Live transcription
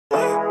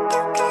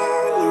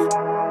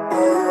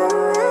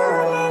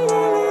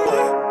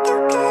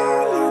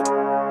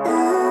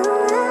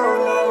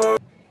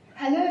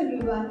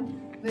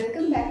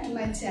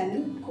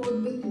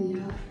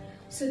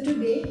So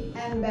today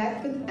I am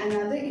back with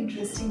another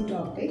interesting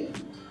topic.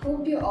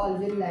 Hope you all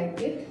will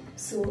like it.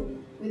 So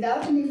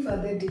without any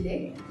further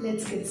delay,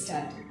 let's get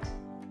started.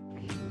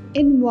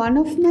 In one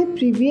of my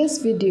previous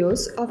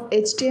videos of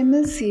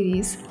HTML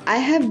series, I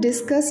have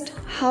discussed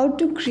how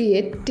to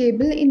create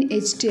table in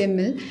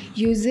HTML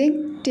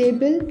using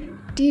table,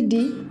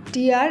 td,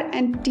 tr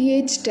and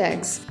th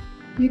tags.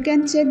 You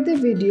can check the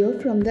video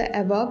from the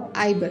above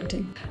I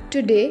button.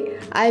 Today,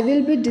 I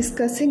will be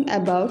discussing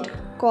about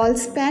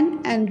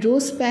Colspan and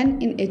Rowspan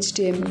in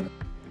HTML.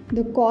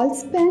 The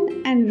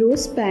Colspan and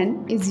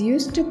Rowspan is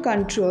used to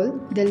control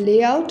the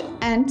layout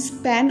and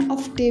span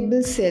of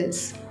table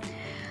cells.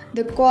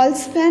 The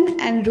Colspan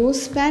and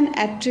Rowspan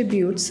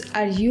attributes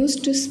are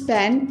used to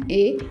span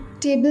a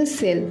table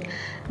cell.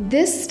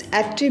 These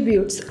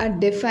attributes are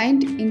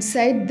defined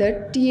inside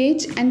the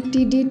th and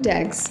td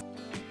tags.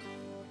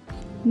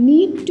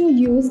 Need to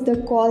use the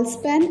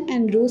Colspan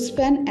and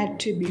Rowspan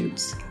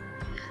attributes.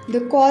 The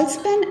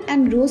Colspan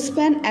and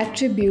Rowspan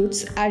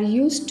attributes are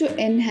used to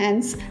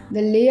enhance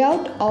the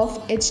layout of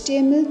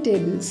HTML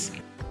tables.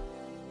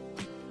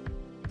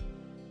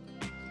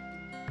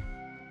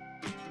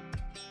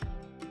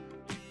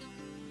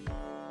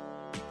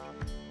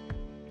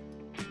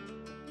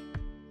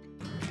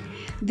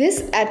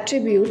 These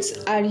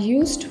attributes are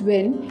used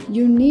when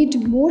you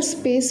need more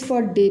space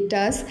for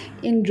data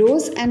in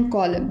rows and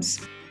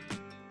columns.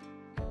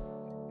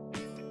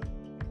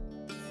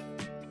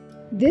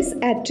 These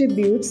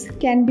attributes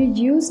can be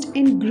used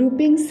in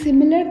grouping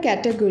similar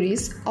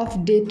categories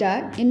of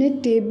data in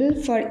a table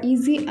for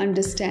easy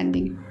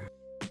understanding.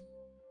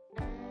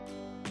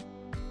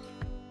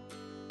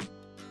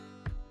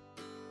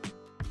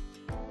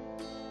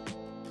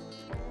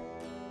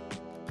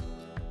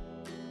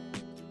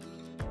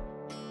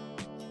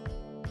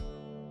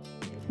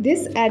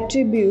 These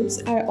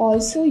attributes are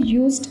also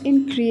used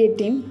in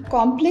creating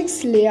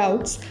complex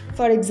layouts,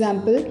 for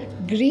example,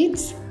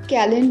 grids,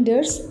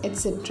 calendars,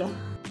 etc.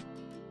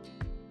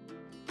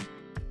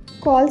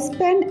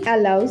 Colspan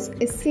allows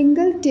a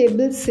single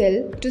table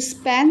cell to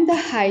span the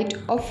height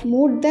of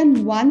more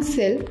than one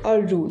cell or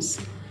rows.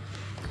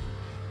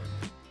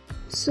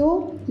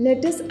 So,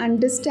 let us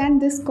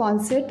understand this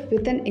concept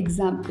with an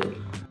example.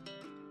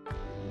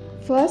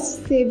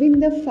 First,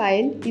 saving the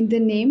file in the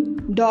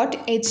name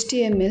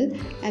 .html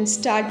and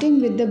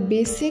starting with the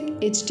basic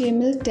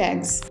HTML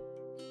tags.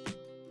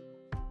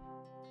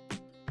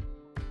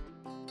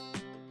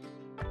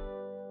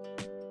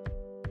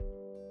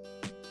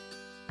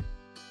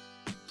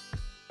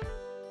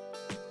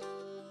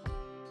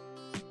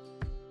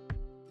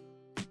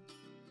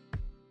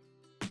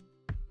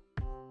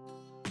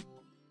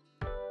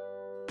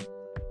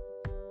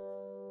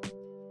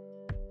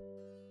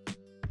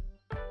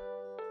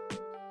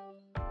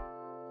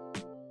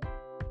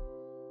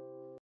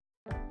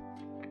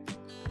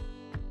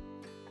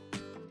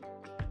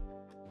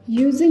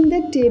 Using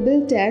the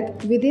table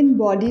tag within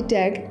body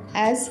tag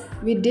as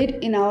we did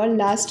in our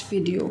last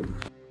video.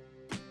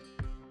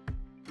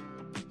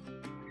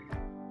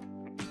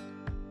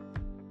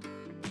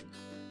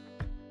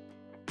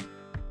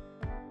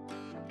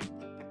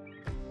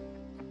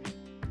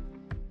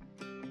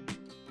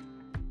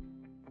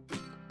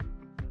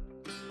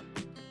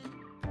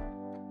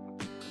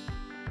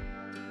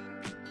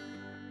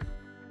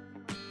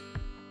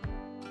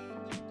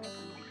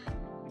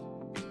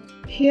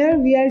 Here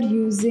we are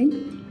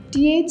using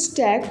th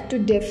tag to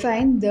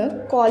define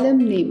the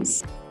column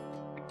names.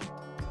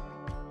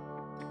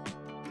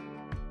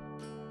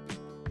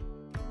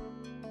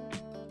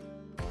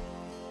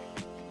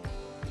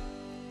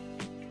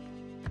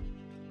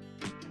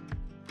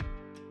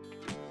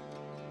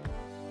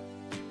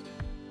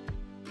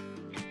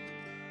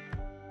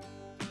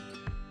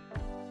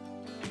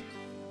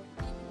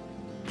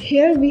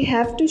 Here we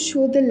have to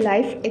show the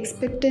life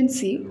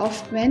expectancy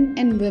of men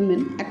and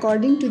women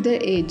according to their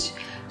age.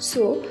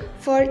 So,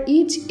 for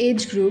each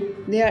age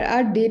group, there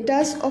are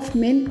data of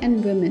men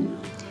and women.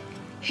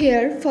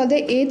 Here, for the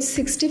age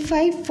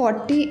 65,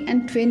 40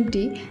 and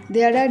 20,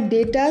 there are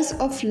data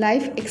of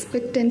life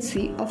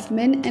expectancy of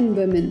men and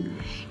women.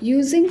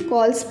 Using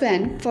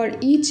Colspan for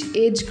each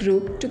age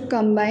group to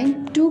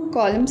combine two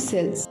column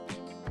cells.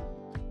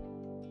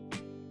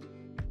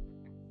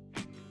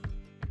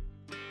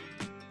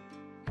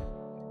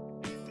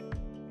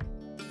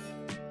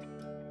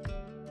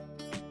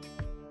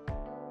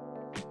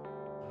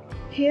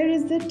 Here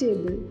is the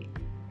table.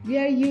 We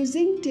are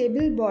using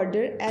table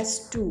border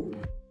as 2.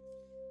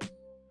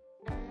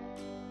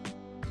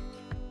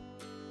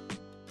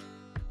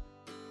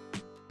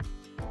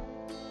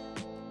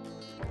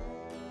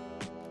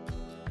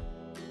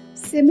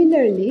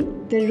 Similarly,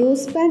 the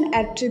Rowspan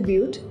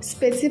attribute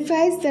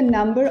specifies the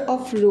number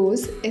of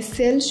rows a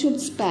cell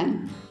should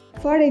span.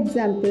 For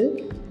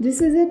example,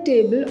 this is a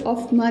table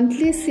of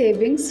monthly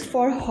savings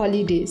for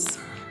holidays.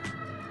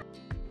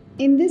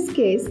 In this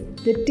case,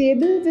 the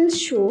table will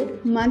show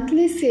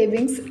monthly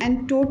savings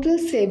and total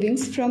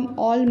savings from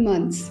all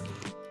months.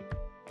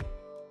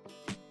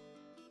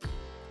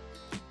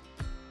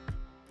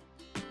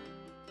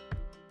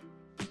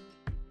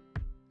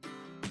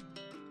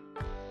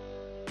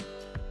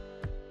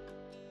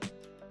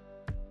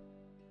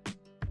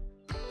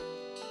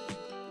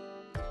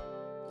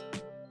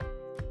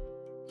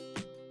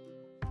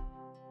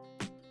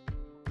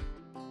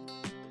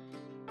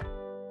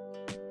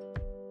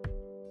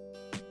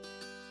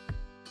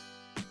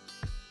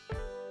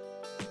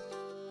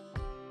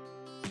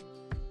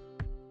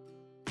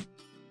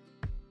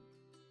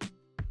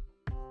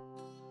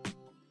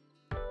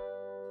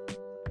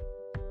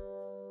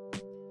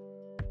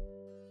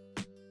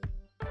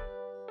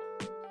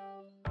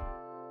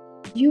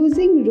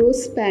 using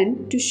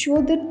Rowspan to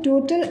show the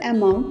total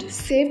amount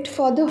saved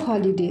for the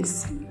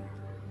holidays.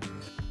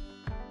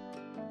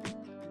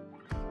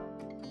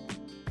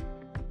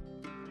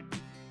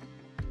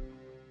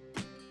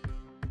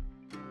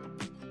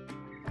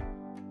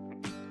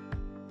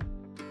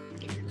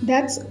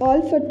 That's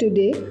all for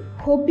today.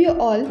 Hope you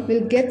all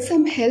will get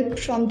some help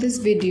from this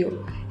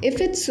video.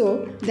 If it's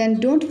so, then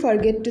don't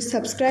forget to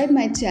subscribe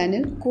my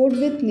channel Code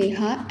with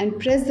Neha and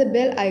press the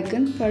bell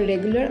icon for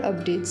regular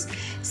updates.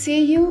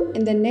 See you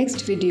in the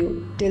next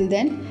video. Till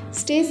then,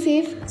 stay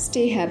safe,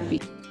 stay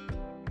happy.